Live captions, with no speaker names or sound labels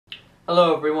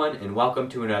Hello everyone and welcome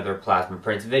to another Plasma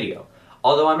Prints video.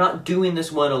 Although I'm not doing this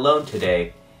one alone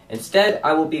today, instead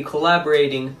I will be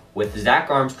collaborating with Zach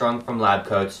Armstrong from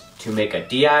LabCoatz to make a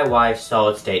DIY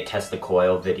solid-state Tesla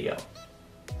coil video.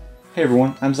 Hey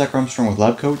everyone, I'm Zach Armstrong with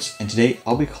LabCoatz, and today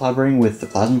I'll be collaborating with the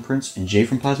Plasma Prints and Jay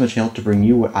from Plasma Channel to bring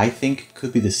you what I think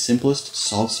could be the simplest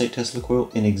solid-state Tesla coil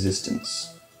in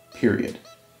existence. Period.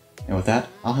 And with that,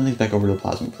 I'll hand things back over to the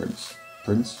Plasma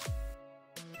Prints.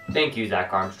 Thank you,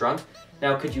 Zach Armstrong.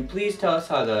 Now could you please tell us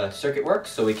how the circuit works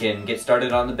so we can get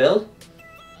started on the build?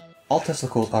 All Tesla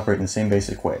coils operate in the same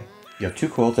basic way. You have two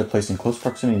coils that are placed in close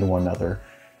proximity to one another,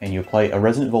 and you apply a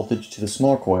resonant voltage to the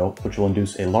smaller coil, which will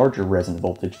induce a larger resonant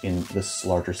voltage in this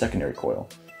larger secondary coil.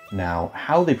 Now,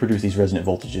 how they produce these resonant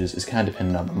voltages is kind of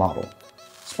dependent on the model.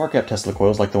 Smart gap Tesla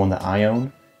coils, like the one that I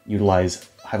own, utilize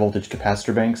high voltage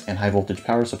capacitor banks and high voltage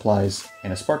power supplies,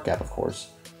 and a spark gap, of course,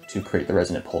 to create the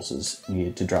resonant pulses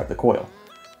needed to drive the coil.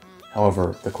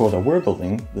 However, the coil that we're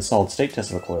building, the solid-state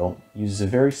Tesla coil, uses a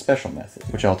very special method,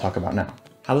 which I'll talk about now.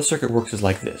 How the circuit works is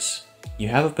like this. You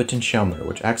have a potentiometer,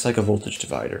 which acts like a voltage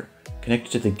divider,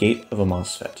 connected to the gate of a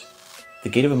MOSFET. The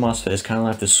gate of a MOSFET is kind of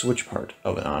like the switch part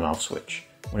of an on-off switch.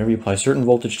 Whenever you apply certain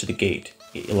voltage to the gate,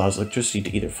 it allows electricity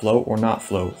to either flow or not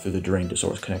flow through the drain to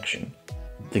source connection.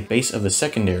 The base of the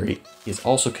secondary is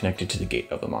also connected to the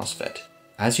gate of the MOSFET.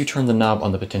 As you turn the knob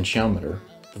on the potentiometer,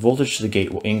 the voltage to the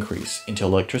gate will increase until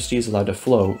electricity is allowed to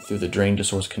flow through the drain to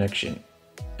source connection,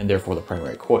 and therefore the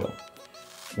primary coil.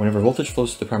 Whenever voltage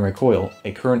flows through the primary coil,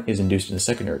 a current is induced in the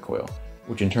secondary coil,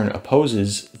 which in turn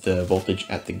opposes the voltage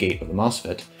at the gate of the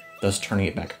MOSFET, thus turning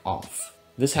it back off.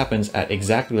 This happens at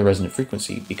exactly the resonant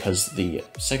frequency because the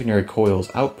secondary coil's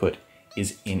output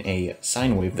is in a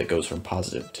sine wave that goes from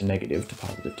positive to negative to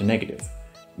positive to negative.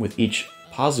 With each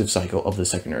positive cycle of the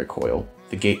secondary coil,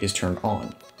 the gate is turned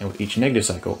on, and with each negative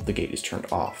cycle, the gate is turned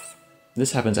off.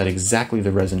 This happens at exactly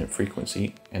the resonant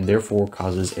frequency, and therefore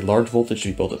causes a large voltage to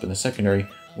be built up in the secondary,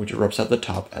 which erupts at the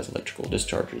top as electrical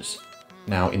discharges.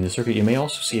 Now, in the circuit, you may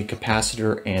also see a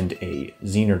capacitor and a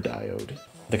Zener diode.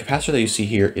 The capacitor that you see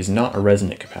here is not a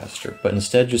resonant capacitor, but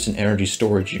instead just an energy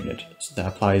storage unit that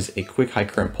applies a quick high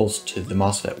current pulse to the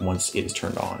MOSFET once it is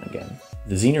turned on again.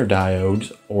 The Zener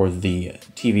diode, or the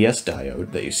TVS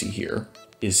diode that you see here,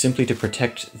 is simply to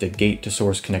protect the gate to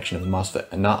source connection of the MOSFET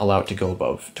and not allow it to go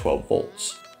above 12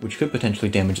 volts, which could potentially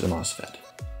damage the MOSFET.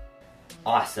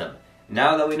 Awesome!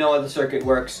 Now that we know how the circuit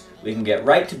works, we can get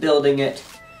right to building it.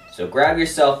 So grab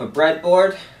yourself a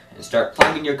breadboard and start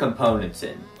plugging your components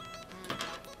in.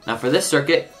 Now for this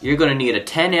circuit, you're going to need a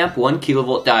 10 amp 1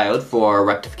 kilovolt diode for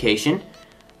rectification.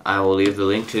 I will leave the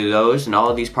link to those and all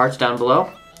of these parts down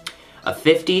below. A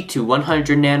 50 to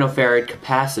 100 nanofarad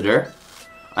capacitor.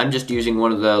 I'm just using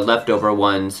one of the leftover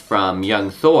ones from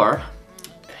Young Thor,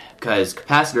 because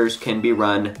capacitors can be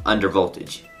run under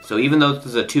voltage. So even though this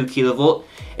is a 2 kilovolt,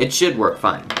 it should work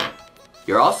fine.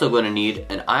 You're also going to need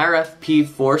an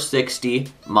IRFP460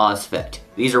 MOSFET.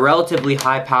 These are relatively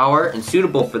high power and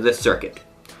suitable for this circuit.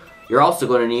 You're also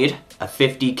going to need a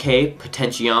 50K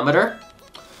potentiometer,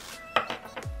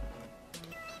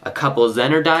 a couple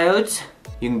Zener diodes.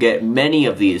 You can get many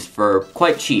of these for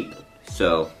quite cheap,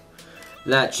 so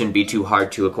that shouldn't be too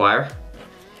hard to acquire.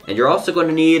 And you're also going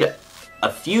to need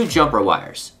a few jumper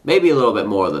wires, maybe a little bit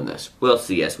more than this. We'll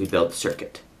see as we build the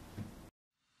circuit.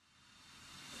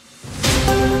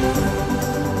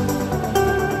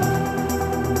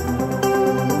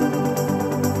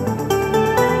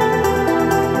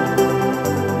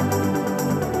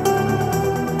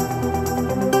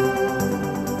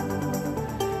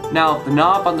 Now, if the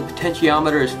knob on the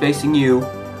potentiometer is facing you,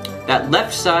 that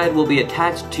left side will be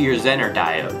attached to your Zener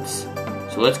diodes.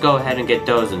 So let's go ahead and get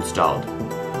those installed.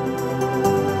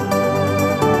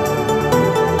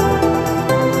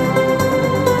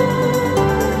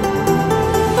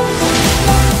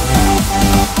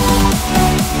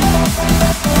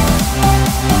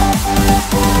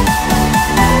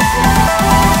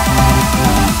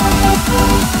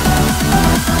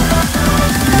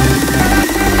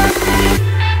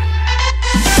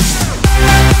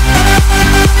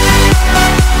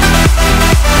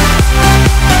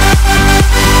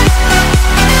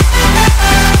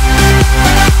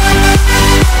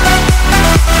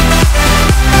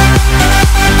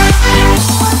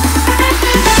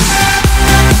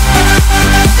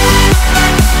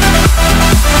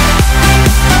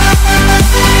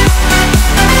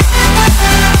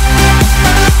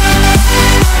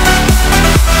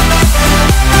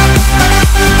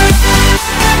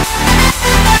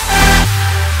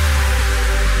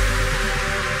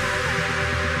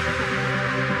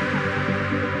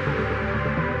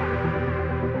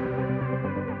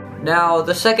 Now,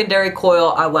 the secondary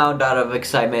coil I wound out of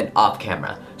excitement off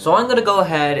camera. So I'm gonna go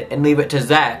ahead and leave it to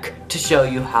Zach to show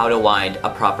you how to wind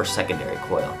a proper secondary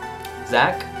coil.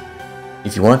 Zach?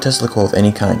 If you want to test a coil of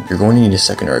any kind, you're going to need a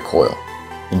secondary coil.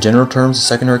 In general terms, a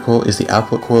secondary coil is the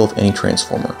output coil of any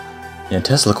transformer. In a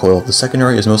Tesla coil, the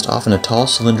secondary is most often a tall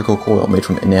cylindrical coil made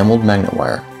from enameled magnet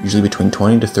wire, usually between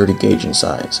 20 to 30 gauge in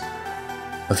size.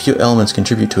 A few elements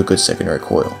contribute to a good secondary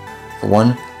coil. For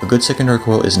one, a good secondary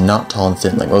coil is not tall and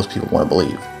thin like most people want to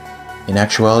believe. In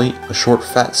actuality, a short,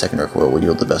 fat secondary coil will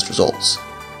yield the best results.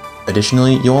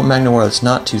 Additionally, you'll want magnet wire that's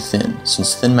not too thin,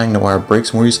 since thin magnet wire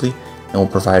breaks more easily and will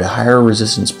provide a higher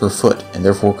resistance per foot and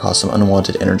therefore cause some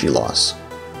unwanted energy loss.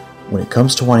 When it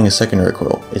comes to winding a secondary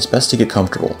coil, it's best to get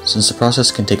comfortable, since the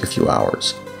process can take a few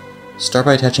hours. Start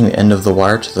by attaching the end of the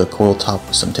wire to the coil top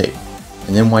with some tape,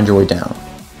 and then wind your way down.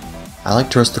 I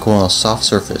like to rest the coil on a soft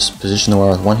surface, position the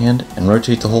wire with one hand, and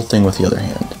rotate the whole thing with the other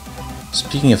hand.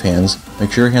 Speaking of hands,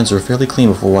 make sure your hands are fairly clean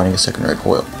before winding a secondary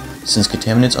coil, since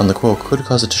contaminants on the coil could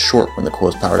cause it to short when the coil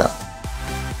is powered up.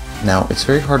 Now, it's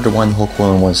very hard to wind the whole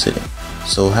coil in one sitting,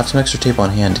 so have some extra tape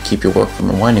on hand to keep your work from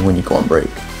unwinding when you go on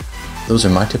break. Those are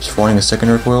my tips for winding a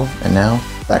secondary coil, and now,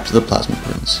 back to the plasma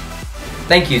prunes.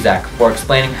 Thank you, Zach, for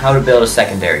explaining how to build a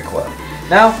secondary coil.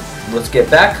 Now, let's get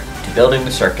back to building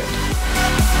the circuit.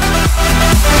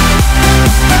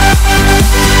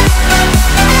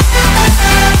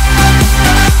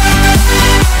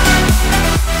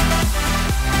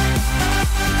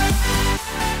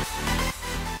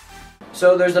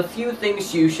 So there's a few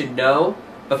things you should know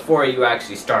before you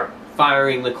actually start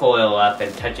firing the coil up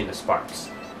and touching the sparks.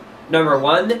 Number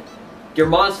one, your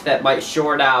MOSFET might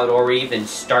short out or even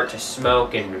start to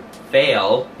smoke and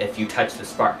fail if you touch the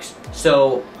sparks.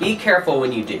 So be careful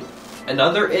when you do.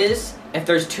 Another is, if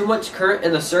there's too much current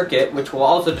in the circuit, which will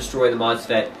also destroy the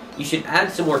MOSFET, you should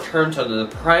add some more turns onto the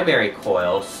primary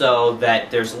coil so that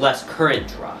there's less current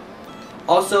draw.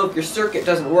 Also, if your circuit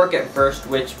doesn't work at first,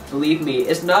 which, believe me,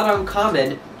 is not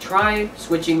uncommon, try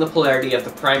switching the polarity of the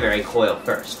primary coil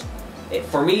first.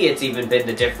 For me, it's even been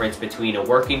the difference between a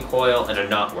working coil and a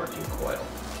not working coil.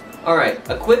 Alright,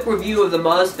 a quick review of the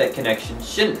MOSFET connection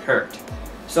shouldn't hurt.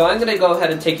 So I'm going to go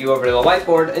ahead and take you over to the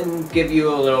whiteboard and give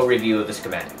you a little review of the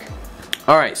schematic.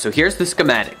 Alright, so here's the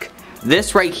schematic.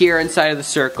 This right here inside of the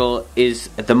circle is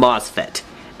the MOSFET.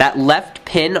 That left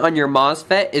pin on your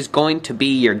MOSFET is going to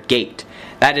be your gate.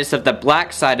 That is if the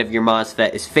black side of your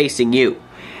MOSFET is facing you.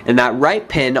 And that right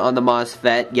pin on the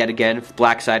MOSFET, yet again, if the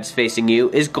black side is facing you,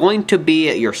 is going to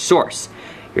be your source.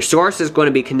 Your source is going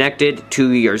to be connected to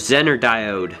your Zener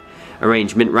diode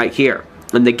arrangement right here.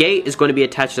 And the gate is going to be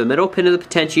attached to the middle pin of the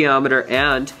potentiometer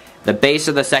and the base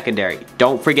of the secondary.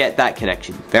 Don't forget that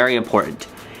connection. Very important.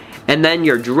 And then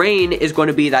your drain is going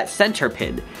to be that center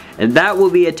pin. And that will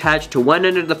be attached to one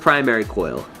end of the primary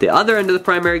coil. The other end of the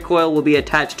primary coil will be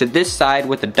attached to this side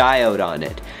with a diode on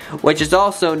it, which is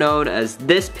also known as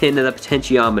this pin in the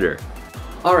potentiometer.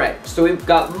 Alright, so we've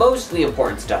got most of the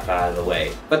important stuff out of the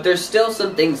way, but there's still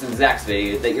some things in Zach's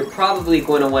video that you're probably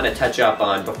going to want to touch up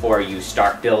on before you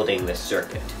start building this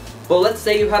circuit. Well, let's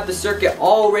say you have the circuit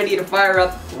all ready to fire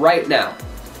up right now.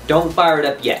 Don't fire it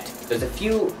up yet. There's a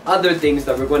few other things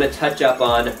that we're going to touch up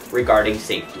on regarding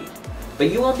safety.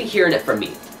 But you won't be hearing it from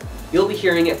me. You'll be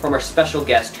hearing it from our special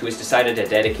guest who has decided to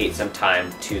dedicate some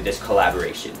time to this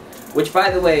collaboration. Which,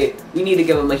 by the way, we need to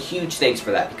give him a huge thanks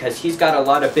for that because he's got a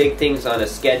lot of big things on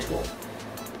his schedule.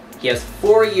 He has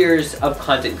 4 years of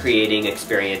content creating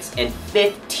experience and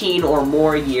 15 or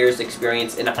more years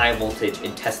experience in high voltage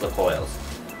and Tesla coils.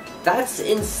 That's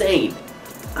insane.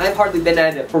 I've hardly been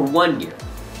at it for 1 year.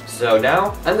 So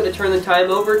now, I'm going to turn the time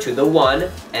over to the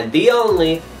one and the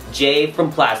only Jay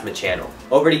from Plasma Channel.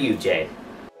 Over to you, Jay.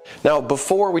 Now,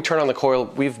 before we turn on the coil,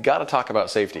 we've got to talk about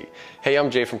safety. Hey, I'm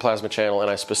Jay from Plasma Channel,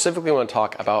 and I specifically want to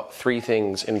talk about 3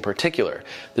 things in particular.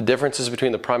 The differences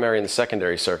between the primary and the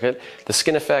secondary circuit, the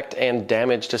skin effect, and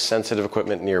damage to sensitive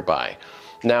equipment nearby.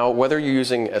 Now, whether you're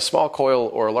using a small coil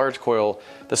or a large coil,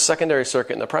 the secondary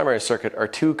circuit and the primary circuit are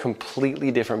 2 completely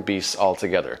different beasts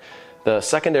altogether. The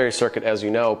secondary circuit, as you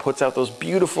know, puts out those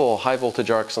beautiful high voltage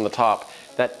arcs on the top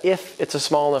that if it's a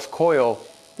small enough coil,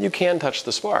 you can touch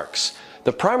the sparks.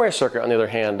 The primary circuit, on the other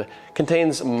hand,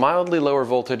 contains mildly lower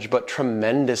voltage but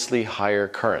tremendously higher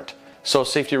current. So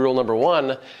safety rule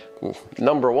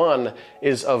number one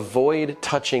is avoid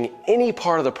touching any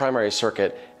part of the primary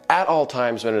circuit at all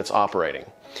times when it's operating.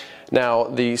 Now,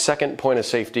 the second point of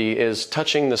safety is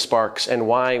touching the sparks and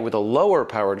why with a lower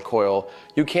powered coil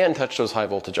you can touch those high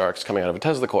voltage arcs coming out of a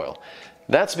Tesla coil.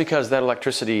 That's because that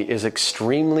electricity is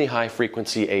extremely high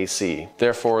frequency AC,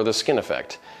 therefore the skin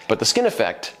effect. But the skin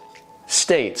effect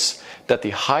states that the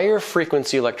higher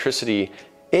frequency electricity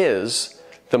is,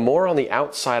 the more on the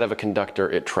outside of a conductor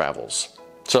it travels.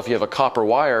 So if you have a copper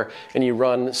wire and you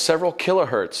run several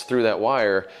kilohertz through that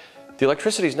wire, the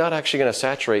electricity is not actually going to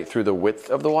saturate through the width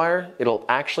of the wire, it'll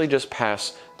actually just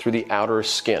pass through the outer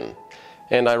skin.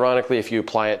 And ironically, if you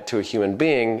apply it to a human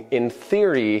being, in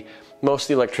theory, most of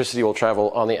the electricity will travel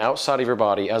on the outside of your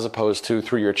body as opposed to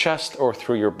through your chest or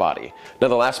through your body. Now,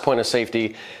 the last point of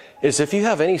safety is if you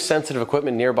have any sensitive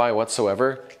equipment nearby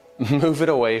whatsoever, move it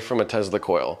away from a Tesla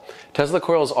coil. Tesla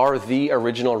coils are the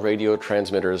original radio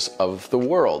transmitters of the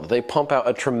world. They pump out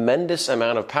a tremendous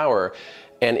amount of power,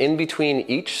 and in between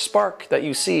each spark that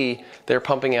you see, they're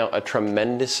pumping out a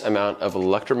tremendous amount of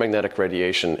electromagnetic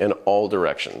radiation in all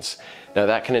directions. Now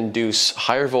that can induce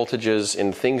higher voltages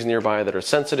in things nearby that are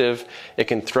sensitive, it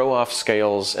can throw off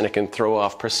scales, and it can throw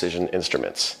off precision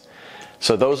instruments.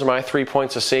 So those are my 3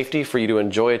 points of safety for you to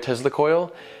enjoy a Tesla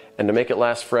coil and to make it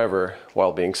last forever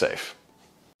while being safe.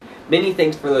 Many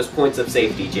thanks for those points of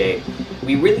safety, Jay.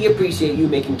 We really appreciate you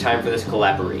making time for this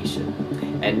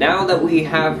collaboration. And now that we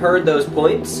have heard those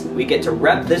points, we get to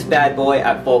rep this bad boy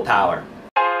at full power.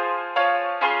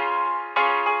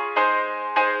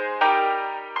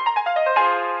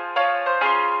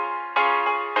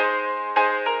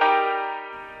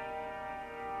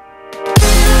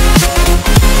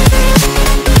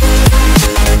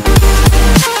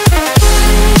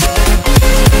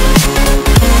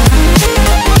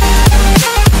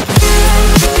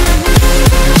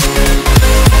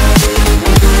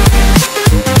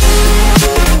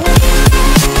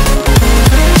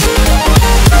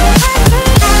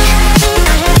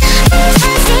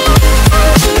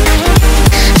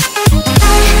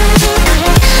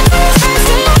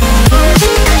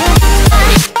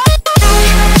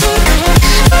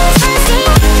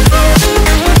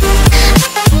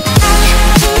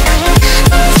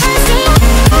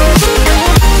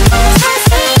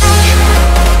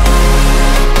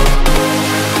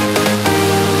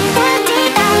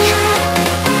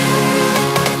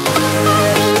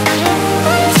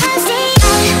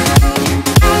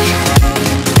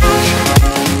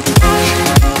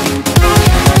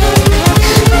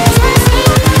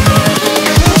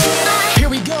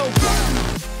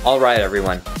 Alright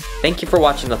everyone, thank you for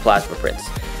watching the Plasma Prince.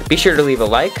 Be sure to leave a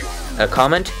like, a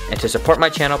comment, and to support my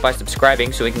channel by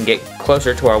subscribing so we can get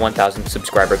closer to our 1,000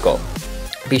 subscriber goal.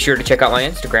 Be sure to check out my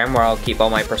Instagram where I'll keep all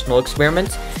my personal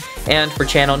experiments, and for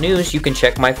channel news you can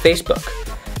check my Facebook.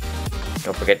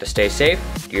 Don't forget to stay safe,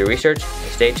 do your research,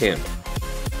 and stay tuned.